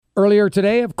Earlier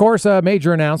today, of course, a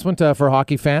major announcement for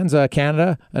hockey fans.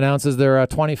 Canada announces their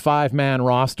 25-man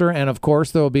roster, and of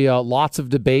course, there will be lots of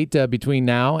debate between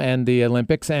now and the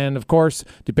Olympics. And of course,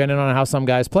 depending on how some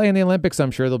guys play in the Olympics,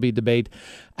 I'm sure there'll be debate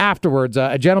afterwards.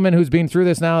 A gentleman who's been through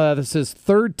this now, this is his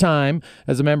third time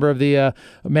as a member of the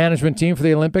management team for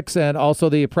the Olympics and also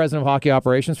the president of hockey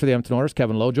operations for the Edmonton Oilers.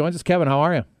 Kevin Lowe joins us. Kevin, how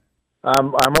are you?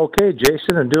 I'm okay,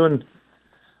 Jason.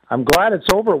 I'm glad it's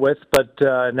over with, but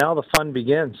now the fun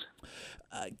begins.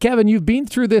 Kevin, you've been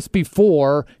through this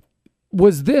before.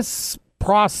 Was this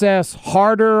process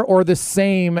harder or the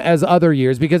same as other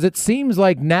years? Because it seems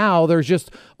like now there's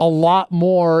just a lot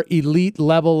more elite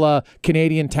level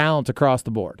Canadian talent across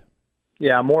the board.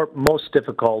 Yeah, most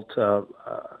difficult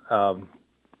time,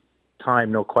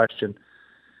 no question.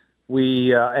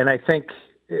 And I think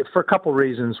for a couple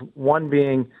reasons. One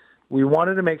being, we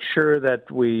wanted to make sure that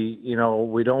we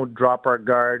don't drop our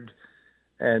guard,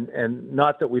 and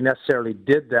not that we necessarily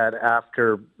did that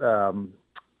after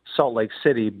Salt Lake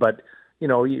City, but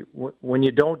when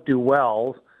you don't do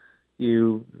well,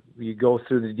 you go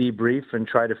through the debrief and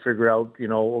try to figure out,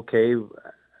 okay,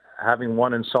 having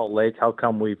won in Salt Lake, how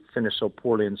come we finished so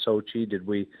poorly in Sochi? Did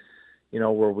we,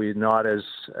 were we not as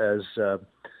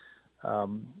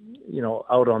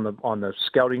out on the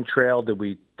scouting trail? Did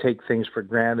we take things for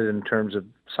granted in terms of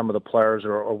some of the players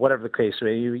or whatever the case? I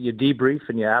mean, you debrief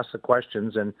and you ask the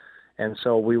questions, and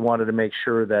so we wanted to make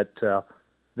sure that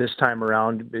this time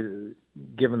around,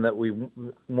 given that we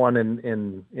won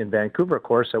in Vancouver, of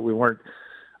course, that we weren't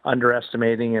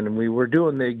underestimating, and we were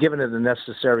giving it the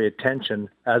necessary attention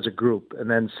as a group. And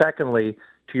then secondly,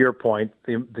 to your point,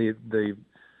 the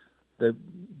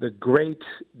great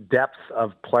depth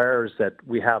of players that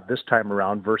we have this time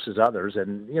around versus others.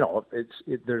 And,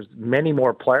 there's many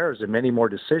more players and many more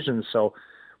decisions. So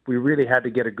we really had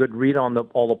to get a good read on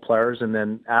all the players and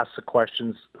then ask the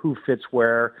questions, who fits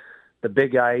where, the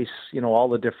big ice, all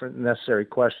the different necessary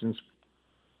questions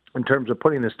in terms of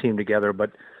putting this team together.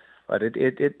 But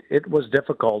it was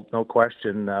difficult, no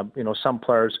question. Some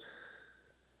players,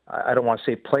 I don't want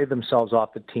to say played themselves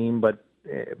off the team, but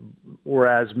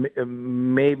whereas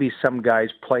maybe some guys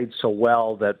played so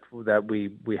well that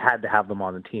we had to have them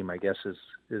on the team, I guess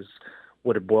is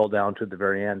what it boiled down to at the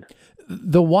very end.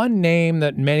 The one name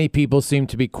that many people seem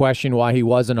to be questioning why he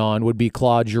wasn't on would be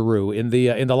Claude Giroux. In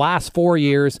the last 4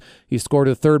 years, he scored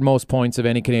the third most points of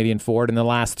any Canadian forward. In the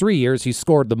last 3 years, he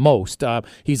scored the most.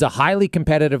 He's a highly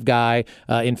competitive guy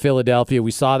in Philadelphia. We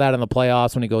saw that in the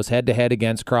playoffs when he goes head-to-head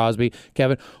against Crosby.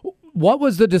 Kevin, what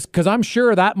was because I'm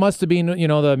sure that must have been,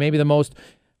 maybe the most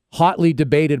hotly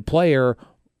debated player,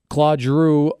 Claude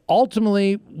Giroux.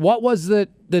 Ultimately, what was that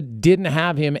didn't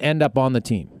have him end up on the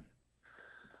team?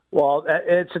 Well,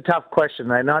 it's a tough question.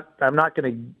 I'm not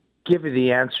going to give you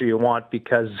the answer you want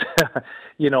because,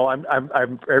 I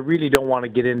really don't want to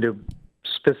get into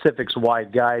specifics why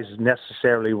guys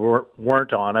necessarily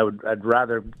weren't on. I'd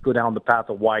rather go down the path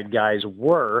of why guys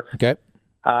were. Okay.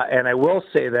 And I will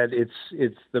say that it's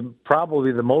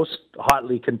probably the most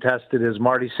hotly contested is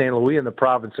Marty St. Louis in the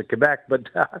province of Quebec, but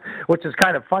which is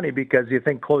kind of funny because you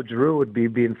think Claude Giroux would be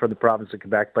being from the province of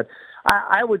Quebec. But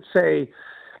I would say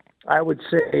I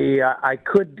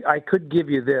could give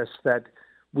you this, that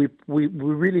we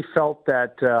really felt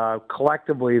that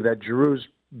collectively that Giroux's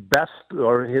best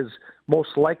or his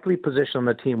most likely position on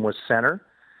the team was center,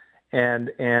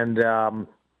 and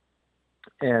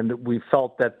we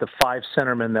felt that the five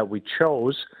centermen that we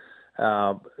chose,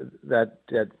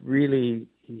 that really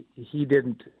he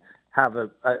didn't have a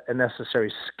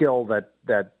necessary skill that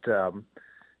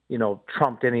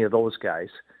trumped any of those guys.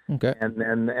 Okay. And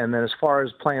then as far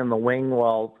as playing the wing,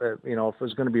 well, if it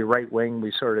was going to be right wing,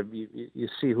 we sort of you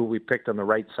see who we picked on the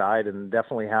right side, and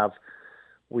definitely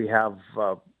we have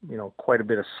quite a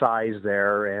bit of size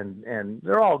there, and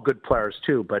they're all good players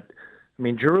too, but. I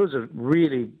mean, Giroux's a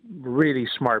really, really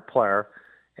smart player,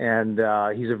 and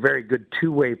he's a very good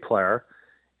two-way player.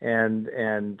 And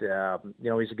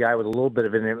he's a guy with a little bit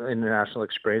of international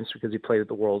experience because he played at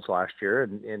the Worlds last year.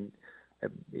 And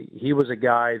he was a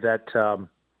guy that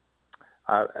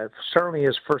certainly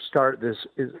his first start, the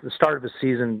start of the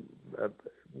season,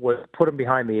 put him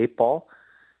behind the eight ball.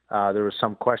 There was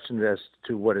some question as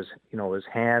to what his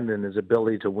hand and his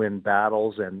ability to win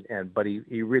battles, but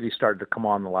he really started to come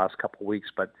on the last couple of weeks.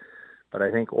 But I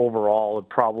think overall it'd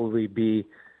probably be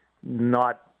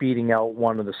not beating out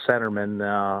one of the centermen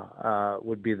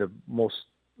would be the most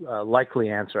likely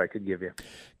answer I could give you.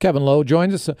 Kevin Lowe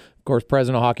joins us, of course,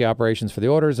 president of hockey operations for the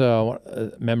Oilers,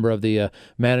 a member of the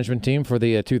management team for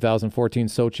the 2014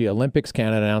 Sochi Olympics.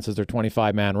 Canada announces their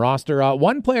 25-man roster.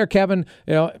 One player, Kevin,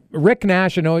 Rick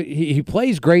Nash, I know he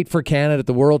plays great for Canada at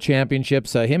the World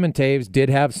Championships. Him and Taves did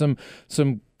have some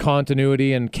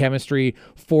continuity and chemistry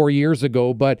 4 years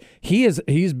ago, but he's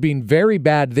been very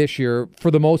bad this year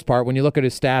for the most part when you look at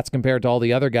his stats compared to all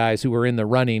the other guys who were in the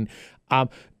running.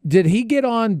 Did he get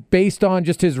on based on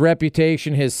just his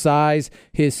reputation, his size,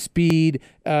 his speed,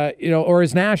 or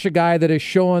is Nash a guy that has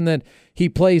shown that he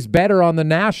plays better on the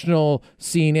national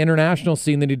scene, international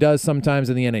scene, than he does sometimes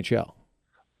in the NHL?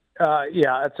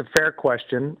 Yeah, that's a fair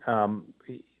question.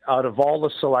 Out of all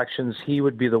the selections, he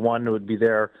would be the one who would be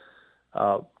there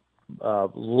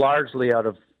largely out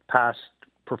of past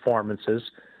performances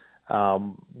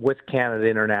with Canada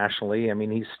internationally. I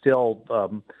mean, he's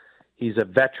still... he's a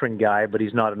veteran guy, but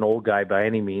he's not an old guy by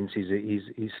any means.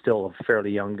 He's still a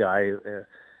fairly young guy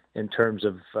in terms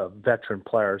of veteran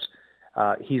players.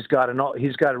 He's got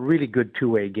a really good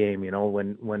two-way game,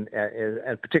 when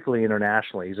and particularly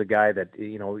internationally. He's a guy that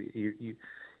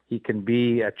he can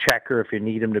be a checker if you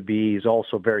need him to be. He's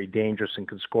also very dangerous and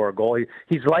can score a goal.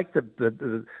 He's like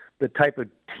the type of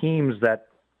teams that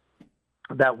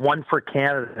won for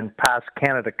Canada and past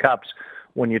Canada Cups.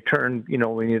 When you turn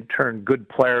good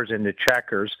players into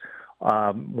checkers,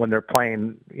 when they're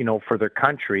playing, for their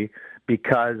country,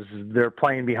 because they're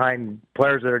playing behind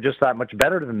players that are just that much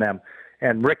better than them.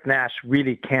 And Rick Nash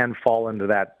really can fall into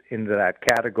that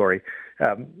category.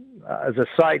 As a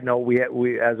side note, we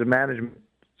as a management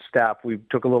staff, we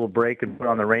took a little break and put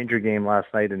on the Ranger game last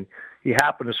night, and he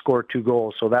happened to score 2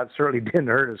 goals, so that certainly didn't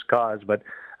hurt his cause. But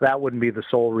that wouldn't be the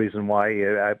sole reason why.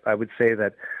 I would say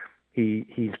that.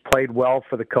 He's played well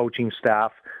for the coaching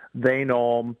staff. They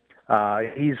know him.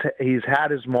 He's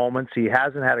had his moments. He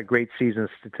hasn't had a great season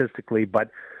statistically,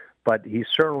 but he's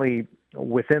certainly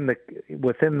within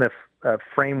the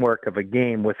framework of a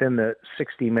game, within the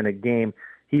 60-minute game.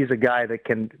 He's a guy that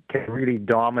can really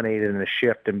dominate in a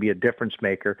shift and be a difference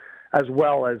maker, as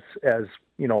well as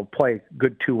play a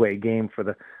good two-way game for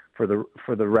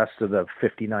the rest of the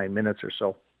 59 minutes or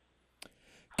so.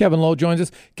 Kevin Lowe joins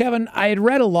us. Kevin, I had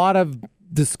read a lot of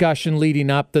discussion leading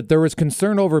up that there was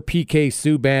concern over PK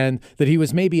Subban, that he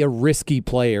was maybe a risky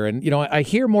player. And, I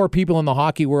hear more people in the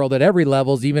hockey world at every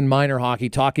levels, even minor hockey,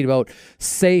 talking about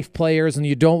safe players and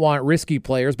you don't want risky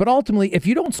players. But ultimately, if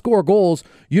you don't score goals,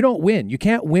 you don't win. You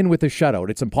can't win with a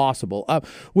shutout. It's impossible.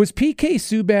 Was PK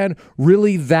Subban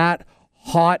really that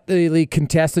hotly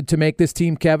contested to make this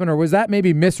team, Kevin, or was that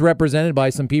maybe misrepresented by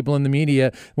some people in the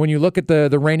media when you look at the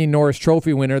reigning Norris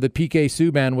Trophy winner, that PK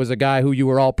Subban was a guy who you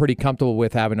were all pretty comfortable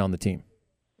with having on the team?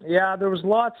 Yeah, there was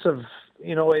lots of,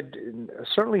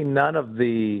 certainly none of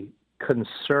the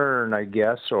concern, I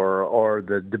guess, or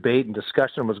the debate and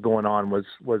discussion was going on was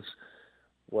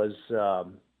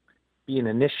being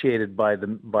initiated by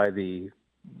the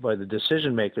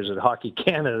decision makers at Hockey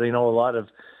Canada. A lot of,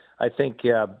 I think,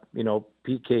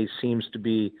 PK seems to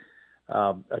be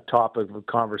a topic of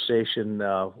conversation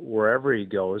wherever he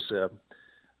goes.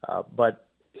 But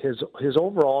his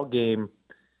overall game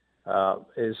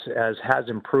has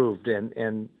improved,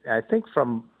 and I think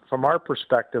from our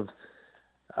perspective,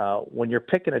 when you're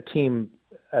picking a team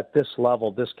at this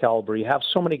level, this caliber, you have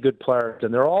so many good players,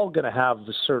 and they're all going to have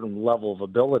a certain level of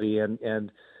ability.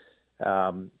 And if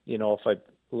I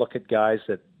look at guys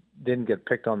that didn't get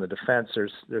picked on the defense,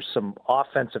 there's some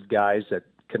offensive guys that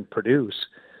can produce.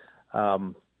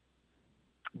 But,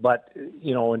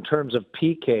 in terms of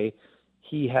PK,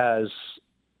 he has,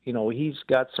 he's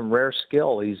got some rare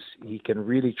skill. He can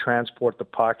really transport the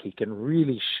puck. He can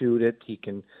really shoot it.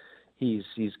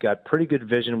 He's got pretty good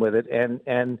vision with it.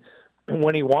 And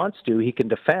when he wants to, he can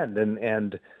defend.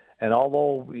 And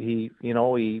although he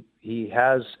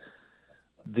has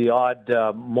the odd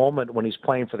moment when he's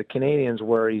playing for the Canadians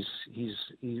where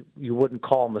you wouldn't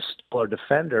call him a stellar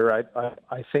defender.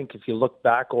 I think if you look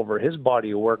back over his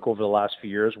body of work over the last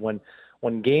few years,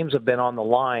 when games have been on the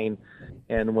line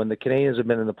and when the Canadians have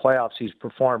been in the playoffs, he's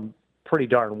performed pretty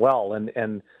darn well.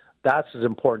 And that's as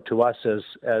important to us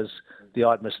as the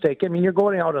odd mistake. I mean, you're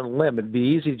going out on a limb. It'd be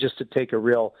easy just to take a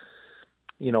real,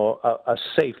 a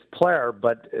safe player,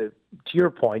 but to your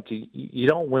point, you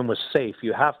don't win with safe.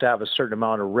 You have to have a certain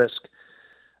amount of risk,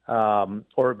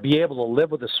 or be able to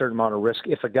live with a certain amount of risk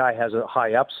if a guy has a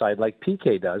high upside like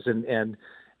PK does. And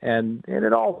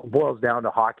it all boils down to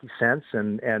hockey sense.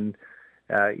 Over an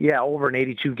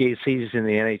 82-game season in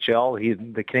the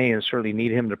NHL, the Canadians certainly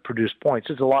need him to produce points.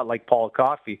 It's a lot like Paul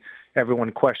Coffey.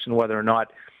 Everyone questioned whether or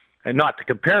not, and not to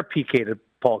compare PK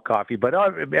Paul Coffey, but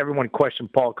everyone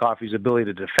questioned Paul Coffey's ability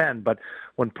to defend. But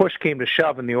when push came to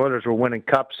shove and the Oilers were winning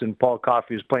cups and Paul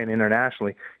Coffey was playing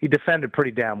internationally, he defended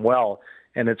pretty damn well.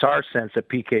 And it's our sense that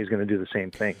PK is going to do the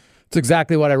same thing. It's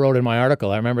exactly what I wrote in my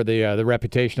article. I remember the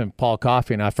reputation of Paul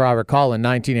Coffey, and if I recall, in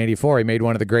 1984, he made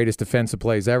one of the greatest defensive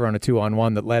plays ever on a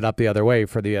 2-on-1 that led up the other way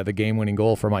for the game-winning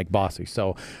goal for Mike Bossy.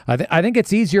 So I think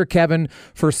it's easier, Kevin,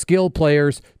 for skilled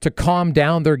players to calm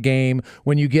down their game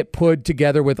when you get put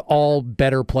together with all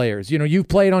better players. You know, you've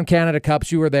played on Canada Cups,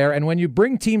 you were there, and when you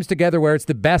bring teams together where it's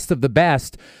the best of the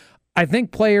best, I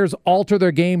think players alter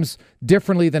their games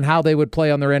differently than how they would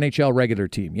play on their NHL regular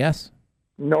team. Yes?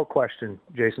 No question,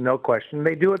 Jason, no question.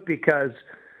 They do it because,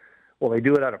 they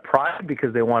do it out of pride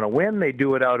because they want to win. They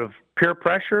do it out of peer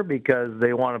pressure because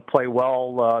they want to play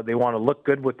well. They want to look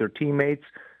good with their teammates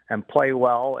and play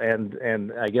well.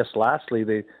 And I guess lastly,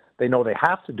 they know they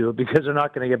have to do it because they're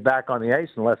not going to get back on the ice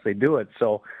unless they do it.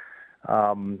 So,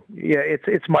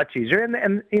 it's much easier.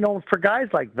 And for guys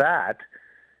like that,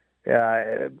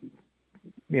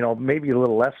 maybe a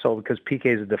little less so because PK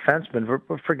is a defenseman.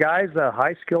 For guys,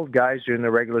 high-skilled guys during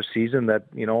the regular season that,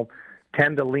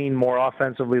 tend to lean more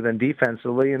offensively than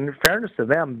defensively, and in fairness to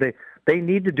them, they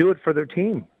need to do it for their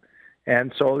team.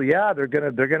 And so, they're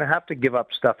gonna have to give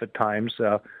up stuff at times,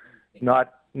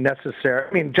 not necessarily.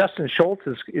 I mean, Justin Schultz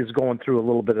is going through a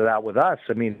little bit of that with us.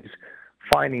 I mean, he's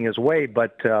finding his way,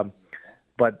 but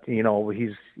he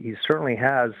certainly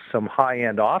has some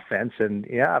high-end offense, and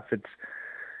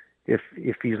if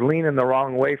he's leaning the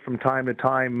wrong way from time to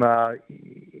time,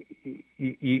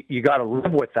 you got to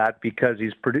live with that because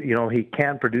he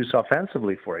can produce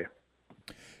offensively for you.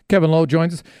 Kevin Lowe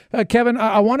joins us. Kevin,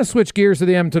 I want to switch gears to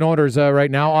the Edmonton Oilers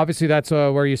right now. Obviously, that's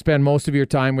where you spend most of your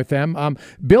time with them.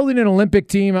 Building an Olympic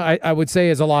team, I would say,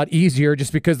 is a lot easier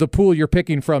just because the pool you're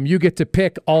picking from, you get to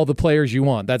pick all the players you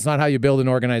want. That's not how you build an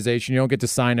organization. You don't get to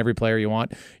sign every player you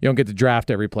want. You don't get to draft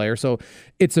every player. So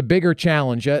it's a bigger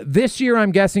challenge. This year,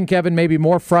 I'm guessing, Kevin, maybe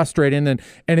more frustrating than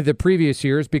any of the previous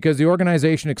years because the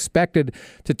organization expected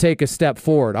to take a step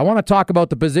forward. I want to talk about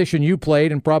the position you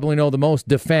played and probably know the most,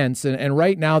 defense. And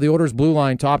right now, the Oilers' blue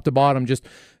line, top to bottom, just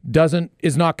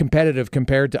is not competitive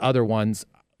compared to other ones.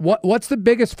 What's the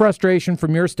biggest frustration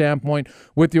from your standpoint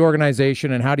with the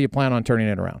organization, and how do you plan on turning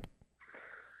it around?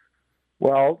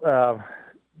 Well,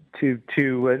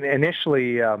 to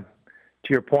initially, to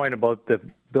your point about the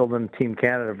building Team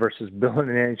Canada versus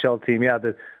building an NHL team,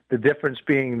 the difference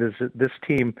being this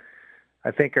team,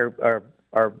 I think our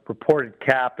reported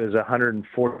cap is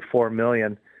 $144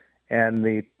 million. And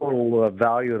the total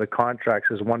value of the contracts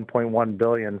is $1.1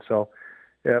 billion. So,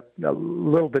 a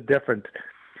little bit different.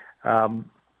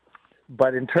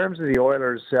 But in terms of the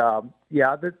Oilers,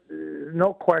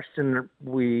 no question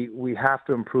we have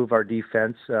to improve our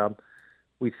defense.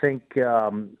 We think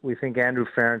Andrew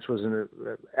Ference was an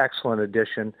excellent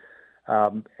addition.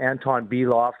 Anton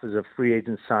Beloff is a free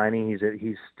agent signing.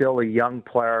 He's still a young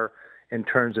player in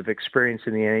terms of experience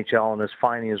in the NHL and is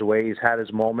finding his way. He's had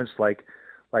his moments like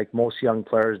most young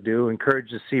players do. Encouraged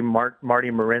to see Marty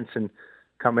Marinson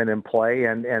come in and play,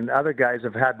 and other guys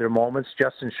have had their moments.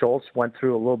 Justin Schultz went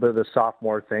through a little bit of the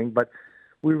sophomore thing, but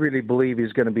we really believe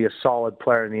he's going to be a solid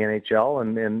player in the NHL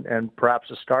and perhaps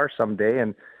a star someday.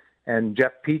 And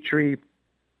Jeff Petrie,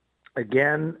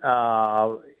 again,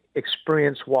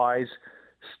 experience-wise,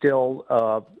 still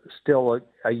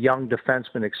a young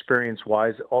defenseman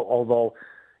experience-wise, although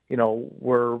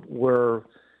we're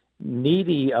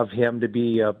needy of him to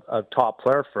be a top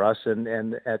player for us,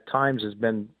 and at times has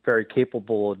been very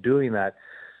capable of doing that.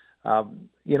 But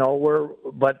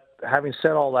having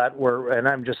said all that,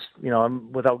 I'm just,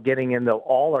 without getting into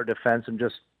all our defense, I'm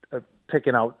just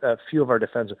picking out a few of our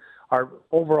defense. Our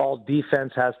overall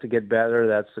defense has to get better.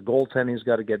 That's the goaltending's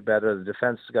got to get better. The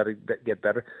defense has got to get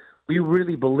better. We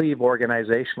really believe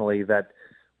organizationally that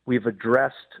we've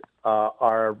addressed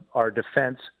our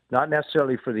defense, not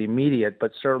necessarily for the immediate,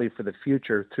 but certainly for the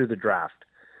future through the draft.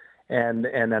 And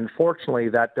unfortunately,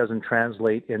 that doesn't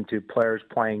translate into players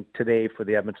playing today for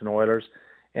the Edmonton Oilers.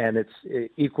 And it's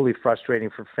equally frustrating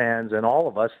for fans and all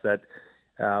of us that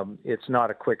it's not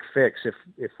a quick fix.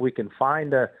 If we can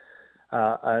find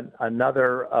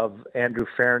another of Andrew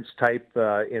Ference type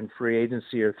in free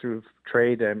agency or through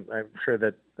trade, I'm sure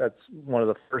that's one of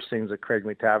the first things that Craig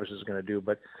McTavish is going to do.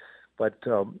 But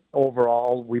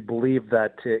overall, we believe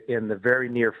that in the very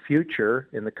near future,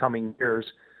 in the coming years,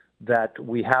 that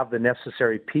we have the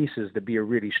necessary pieces to be a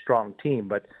really strong team.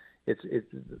 But it's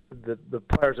the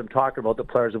players I'm talking about, the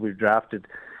players that we've drafted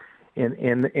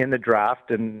in the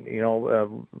draft, and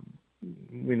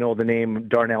we know the name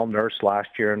Darnell Nurse last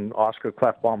year, and Oscar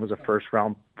Clefbaum was a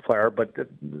first-round player. But a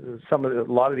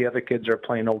lot of the other kids are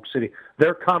playing Oak City.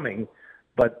 They're coming,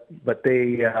 but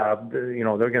they they're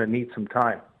going to need some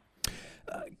time.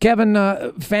 Kevin,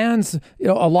 fans,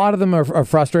 a lot of them are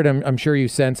frustrated. I'm sure you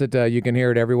sense it. You can hear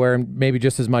it everywhere, and maybe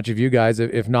just as much of you guys,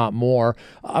 if not more.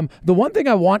 The one thing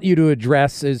I want you to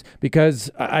address is, because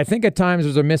I think at times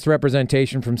there's a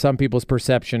misrepresentation from some people's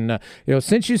perception.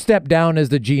 Since you stepped down as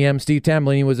the GM, Steve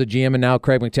Tambellini was a GM, and now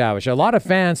Craig MacTavish. A lot of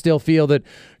fans still feel that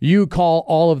you call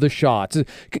all of the shots.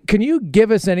 Can you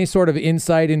give us any sort of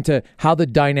insight into how the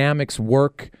dynamics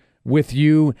work with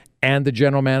you and the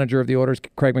general manager of the Oilers,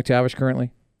 Craig MacTavish, currently?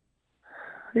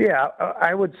 Yeah,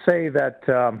 I would say that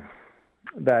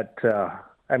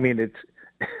I mean, it's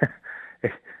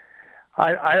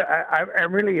I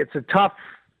really, it's a tough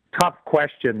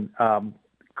question.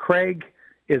 Craig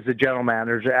is the general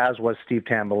manager, as was Steve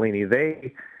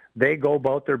Tambellini. They go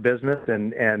about their business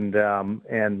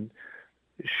and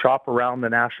shop around the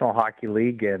National Hockey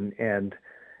League and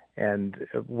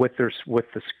with the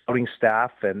scouting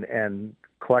staff and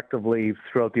collectively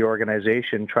throughout the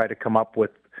organization try to come up with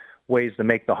ways to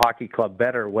make the hockey club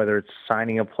better, whether it's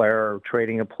signing a player or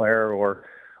trading a player or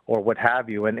what have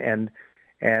you. And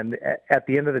at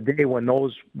the end of the day, when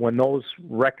those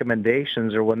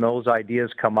recommendations or when those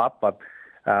ideas come up,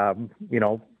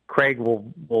 Craig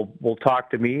will talk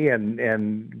to me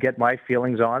and get my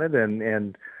feelings on it.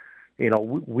 And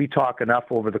we talk enough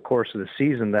over the course of the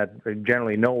season that I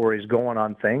generally know where he's going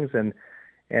on things. And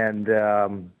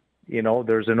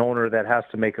there's an owner that has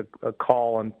to make a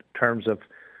call in terms of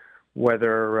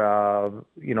whether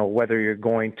you're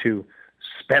going to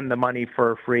spend the money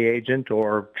for a free agent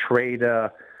or trade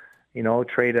an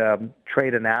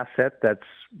asset that's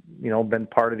been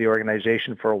part of the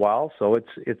organization for a while. So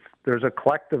there's a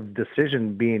collective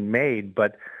decision being made.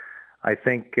 But I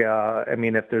think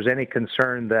if there's any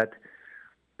concern that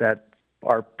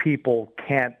our people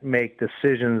can't make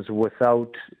decisions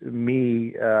without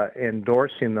me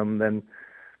endorsing them, then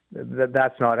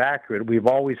that's not accurate. We've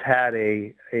always had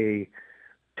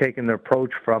taken the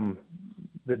approach from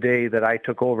the day that I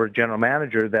took over as general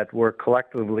manager that we're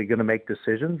collectively going to make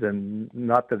decisions, and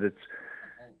not that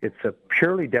it's a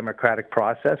purely democratic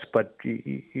process, but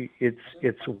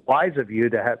it's wise of you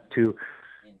to have to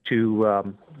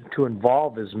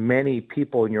involve as many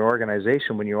people in your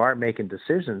organization when you are making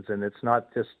decisions, and it's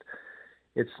not a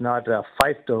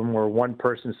fiefdom where one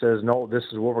person says no, this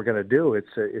is what we're going to do.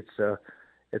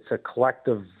 It's a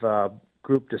collective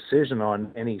group decision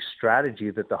on any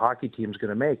strategy that the hockey team's going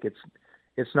to make.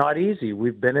 It's not easy.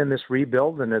 We've been in this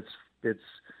rebuild, and it's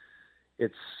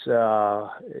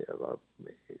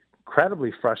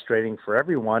incredibly frustrating for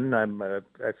everyone.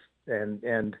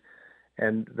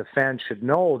 And the fans should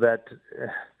know that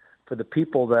for the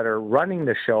people that are running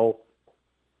the show,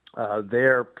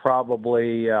 they're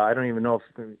probably I don't even know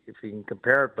if you can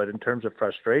compare it, but in terms of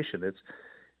frustration, it's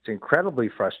incredibly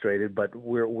frustrated. But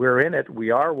we're in it. We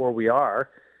are where we are,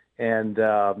 and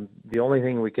the only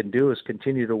thing we can do is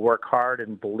continue to work hard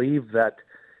and believe that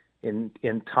in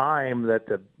time that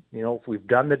if we've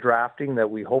done the drafting that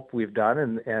we hope we've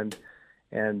done, and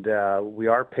we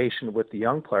are patient with the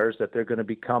young players, that they're going to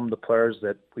become the players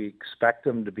that we expect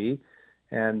them to be,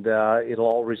 and it'll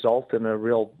all result in a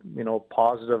real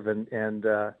positive and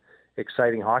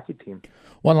exciting hockey team.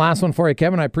 One last one for you,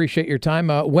 Kevin. I appreciate your time.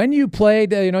 When you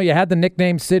played, you had the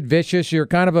nickname Sid Vicious. You're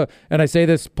kind of and I say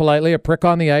this politely, a prick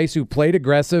on the ice who played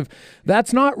aggressive.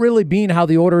 That's not really been how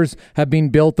the Oilers have been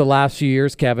built the last few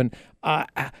years, Kevin.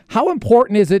 How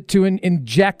important is it to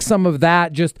inject some of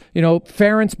that? Just,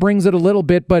 Ferentz brings it a little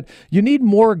bit, but you need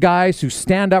more guys who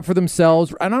stand up for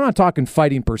themselves. And I'm not talking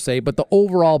fighting per se, but the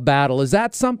overall battle. Is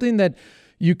that something that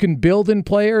you can build in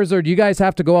players, or do you guys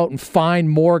have to go out and find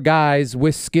more guys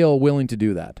with skill willing to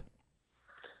do that?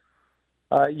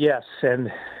 Yes,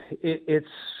 and it's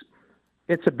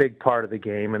a big part of the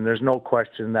game, and there's no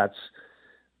question that's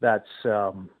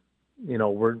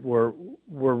we're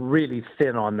really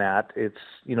thin on that. It's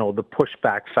the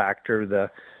pushback factor,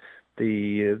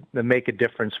 the make a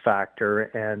difference factor,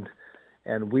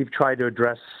 and we've tried to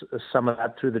address some of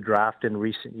that through the draft in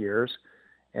recent years.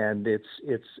 And if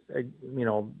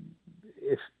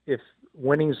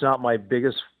winning's not my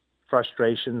biggest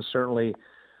frustration, certainly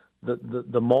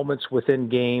the moments within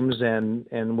games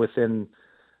and within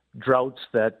droughts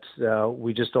that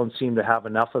we just don't seem to have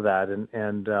enough of that.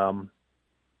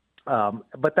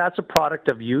 But that's a product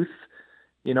of youth.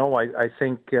 I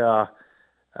think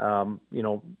some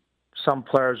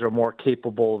players are more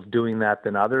capable of doing that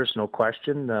than others, no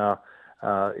question.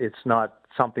 It's not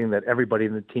something that everybody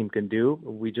in the team can do.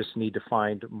 We just need to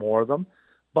find more of them.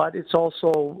 But it's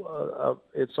also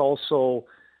it's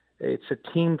a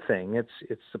team thing.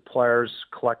 It's the players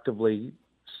collectively,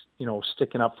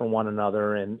 sticking up for one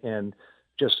another and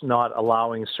just not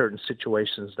allowing certain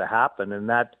situations to happen. And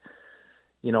that,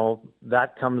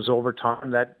 that comes over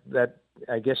time. That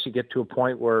I guess you get to a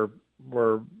point where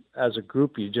as a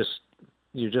group you're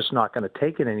just not going to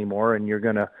take it anymore, and you're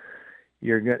going to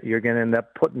end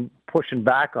up pushing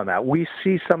back on that. We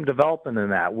see some development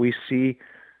in that. We see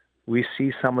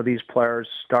some of these players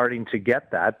starting to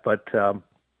get that, but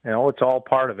it's all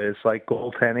part of it. It's like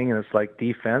goaltending, and it's like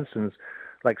defense, and it's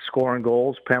like scoring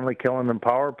goals, penalty killing, and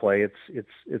power play.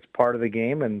 It's part of the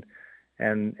game, and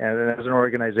as an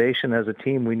organization, as a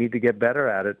team, we need to get better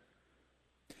at it.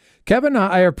 Kevin,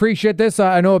 I appreciate this.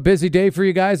 I know a busy day for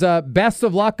you guys. Best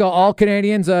of luck, all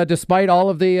Canadians, despite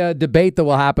all of the debate that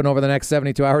will happen over the next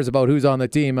 72 hours about who's on the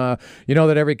team. You know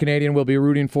that every Canadian will be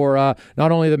rooting for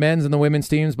not only the men's and the women's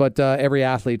teams, but every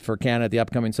athlete for Canada at the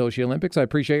upcoming Sochi Olympics. I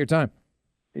appreciate your time.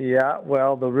 Yeah,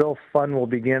 well, the real fun will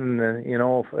begin,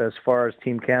 as far as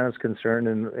Team Canada is concerned,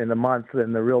 in a month,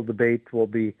 and the real debate will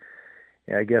be,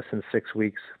 I guess, in 6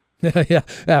 weeks.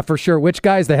 Yeah, for sure. Which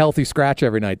guy's the healthy scratch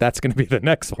every night? That's going to be the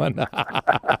next one.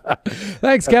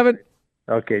 Thanks, Kevin.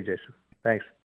 Okay, Jason. Thanks.